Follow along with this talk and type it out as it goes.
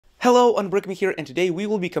Hello, Unbrick Me here, and today we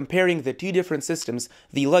will be comparing the two different systems,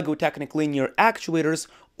 the LEGO Technic Linear Actuators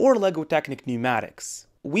or LEGO Technic Pneumatics.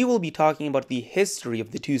 We will be talking about the history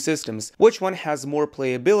of the two systems, which one has more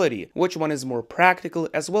playability, which one is more practical,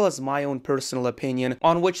 as well as my own personal opinion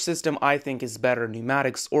on which system I think is better,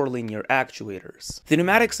 pneumatics or linear actuators. The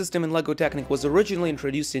pneumatic system in LEGO Technic was originally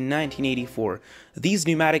introduced in 1984. These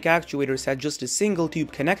pneumatic actuators had just a single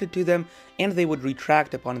tube connected to them, and they would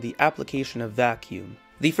retract upon the application of vacuum.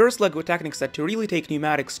 The first LEGO Technic set to really take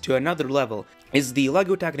pneumatics to another level is the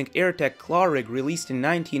LEGO Technic AirTech Claw Rig released in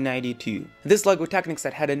 1992. This LEGO Technic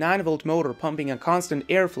set had a 9-volt motor pumping a constant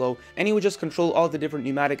airflow, and you would just control all the different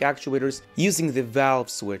pneumatic actuators using the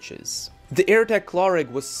valve switches. The AirTech Claw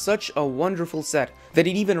Rig was such a wonderful set that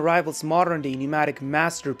it even rivals modern-day pneumatic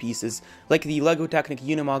masterpieces like the LEGO Technic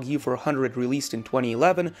Unimog U400 released in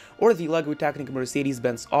 2011 or the LEGO Technic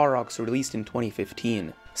Mercedes-Benz ROX released in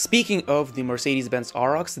 2015. Speaking of the Mercedes-Benz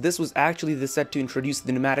ROX, this was actually the set to introduce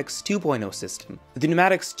the Pneumatics 2.0 system. The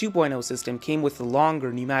Pneumatics 2.0 system came with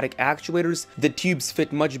longer pneumatic actuators, the tubes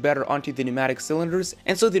fit much better onto the pneumatic cylinders,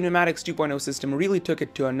 and so the Pneumatics 2.0 system really took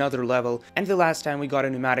it to another level, and the last time we got a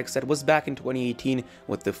pneumatic set was back in 2018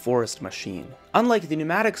 with the Forest Machine. Unlike the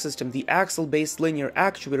pneumatic system, the axle-based linear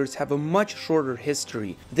actuators have a much shorter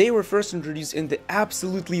history. They were first introduced in the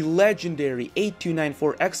absolutely legendary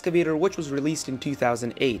 8294 excavator, which was released in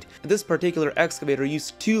 2008. This particular excavator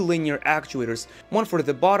used two linear actuators, one for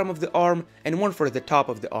the bottom of the arm and one for the top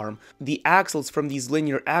of the arm. The axles from these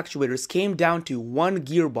linear actuators came down to one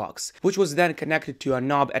gearbox, which was then connected to a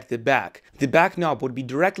knob at the back. The back knob would be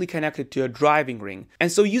directly connected to a driving ring, and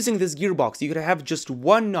so using this gearbox you could have just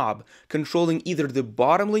one knob controlling either the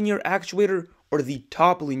bottom linear actuator or the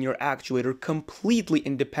top linear actuator completely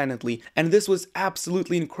independently, and this was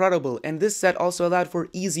absolutely incredible. And this set also allowed for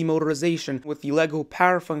easy motorization with the LEGO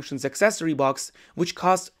Power Functions accessory box, which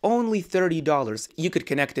cost only $30. You could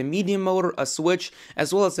connect a medium motor, a switch,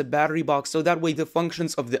 as well as a battery box, so that way the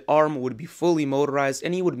functions of the arm would be fully motorized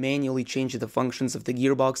and you would manually change the functions of the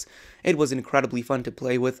gearbox. It was incredibly fun to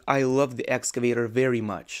play with. I love the excavator very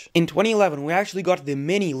much. In 2011, we actually got the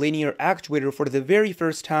mini linear actuator for the very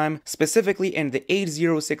first time, specifically in the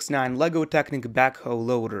 8069 LEGO Technic backhoe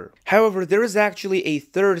loader. However, there is actually a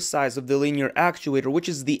third size of the linear actuator, which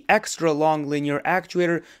is the extra long linear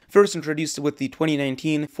actuator, first introduced with the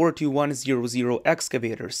 2019 42100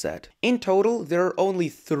 excavator set. In total, there are only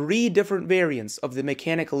 3 different variants of the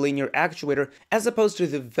mechanical linear actuator, as opposed to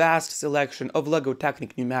the vast selection of LEGO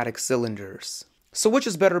Technic pneumatic cylinders. So which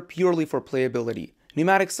is better purely for playability,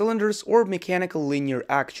 pneumatic cylinders or mechanical linear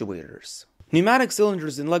actuators? Pneumatic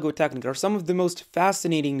cylinders in LEGO Technic are some of the most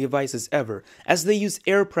fascinating devices ever, as they use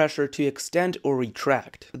air pressure to extend or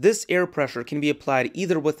retract. This air pressure can be applied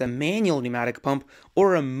either with a manual pneumatic pump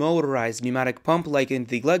or a motorized pneumatic pump like in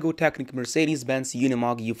the LEGO Technic Mercedes-Benz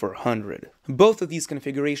Unimog U400. Both of these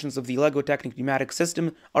configurations of the LEGO Technic pneumatic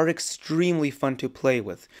system are extremely fun to play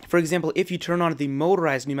with. For example, if you turn on the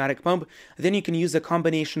motorized pneumatic pump, then you can use a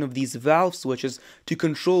combination of these valve switches to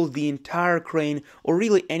control the entire crane or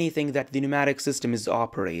really anything that the pneumatic system is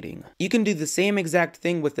operating. You can do the same exact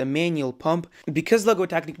thing with a manual pump. Because LEGO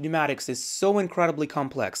Technic pneumatics is so incredibly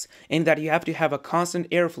complex in that you have to have a constant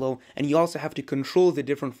airflow and you also have to control the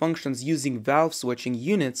different functions using valve switching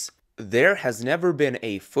units, there has never been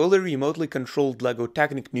a fully remotely controlled LEGO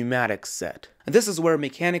Technic pneumatics set. This is where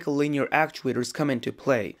mechanical linear actuators come into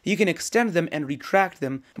play. You can extend them and retract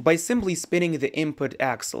them by simply spinning the input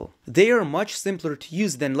axle. They are much simpler to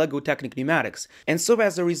use than LEGO Technic pneumatics, and so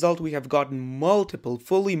as a result we have gotten multiple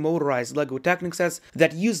fully motorized LEGO Technic sets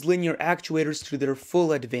that use linear actuators to their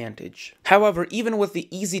full advantage. However, even with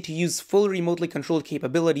the easy-to-use, fully remotely controlled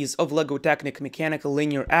capabilities of LEGO Technic mechanical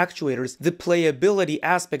linear actuators, the playability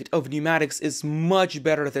aspect of pneumatics is much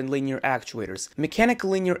better than linear actuators.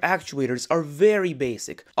 Mechanical linear actuators are very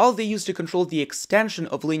basic. All they use to control the extension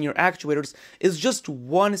of linear actuators is just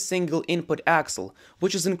one single input axle,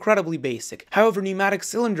 which is incredibly basic. However, pneumatic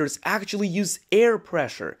cylinders actually use air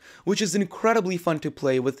pressure, which is incredibly fun to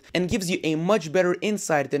play with and gives you a much better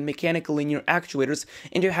insight than mechanical linear actuators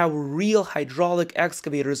into how real hydraulic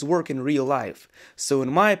excavators work in real life. So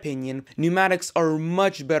in my opinion, pneumatics are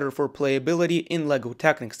much better for playability in LEGO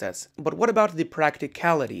Technic sets. But what about the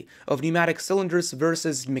practicality of pneumatic cylinders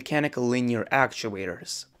versus mechanical linear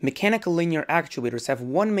actuators? Mechanical linear actuators have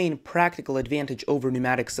one main practical advantage over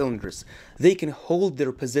pneumatic cylinders. They can hold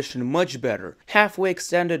their position much better. Halfway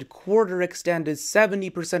extended, quarter extended,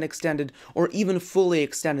 70% extended, or even fully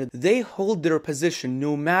extended, they hold their position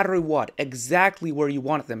no matter what, exactly where you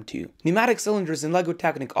want them to. Pneumatic cylinders in LEGO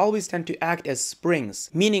Technic always tend to act as springs,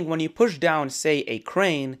 meaning when you push down, say, a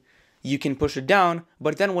crane, You can push it down,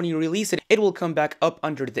 but then when you release it, it will come back up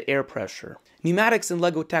under the air pressure. Pneumatics in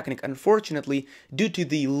LEGO Technic, unfortunately, due to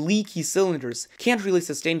the leaky cylinders, can't really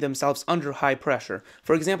sustain themselves under high pressure.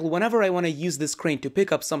 For example, whenever I want to use this crane to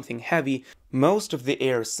pick up something heavy, most of the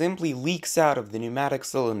air simply leaks out of the pneumatic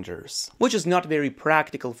cylinders, which is not very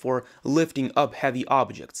practical for lifting up heavy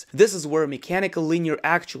objects. This is where mechanical linear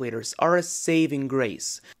actuators are a saving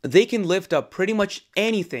grace. They can lift up pretty much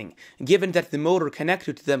anything, given that the motor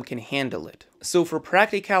connected to them can handle it. So for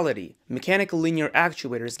practicality, mechanical linear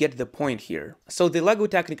actuators get the point here. So the LEGO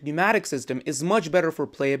Technic pneumatic system is much better for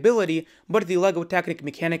playability, but the LEGO Technic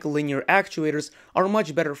mechanical linear actuators are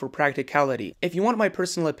much better for practicality. If you want my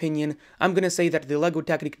personal opinion, I'm gonna say that the LEGO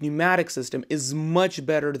Technic pneumatic system is much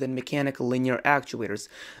better than mechanical linear actuators.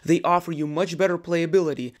 They offer you much better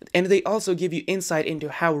playability, and they also give you insight into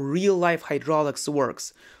how real-life hydraulics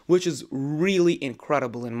works, which is really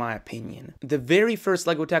incredible in my opinion. The very first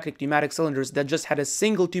LEGO Technic pneumatic cylinders that just had a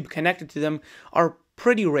single tube connected to them are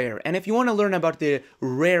pretty rare, and if you want to learn about the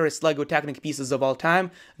rarest LEGO Technic pieces of all time,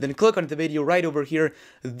 then click on the video right over here.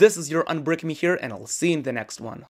 This is your Unbrick Me here, and I'll see you in the next one.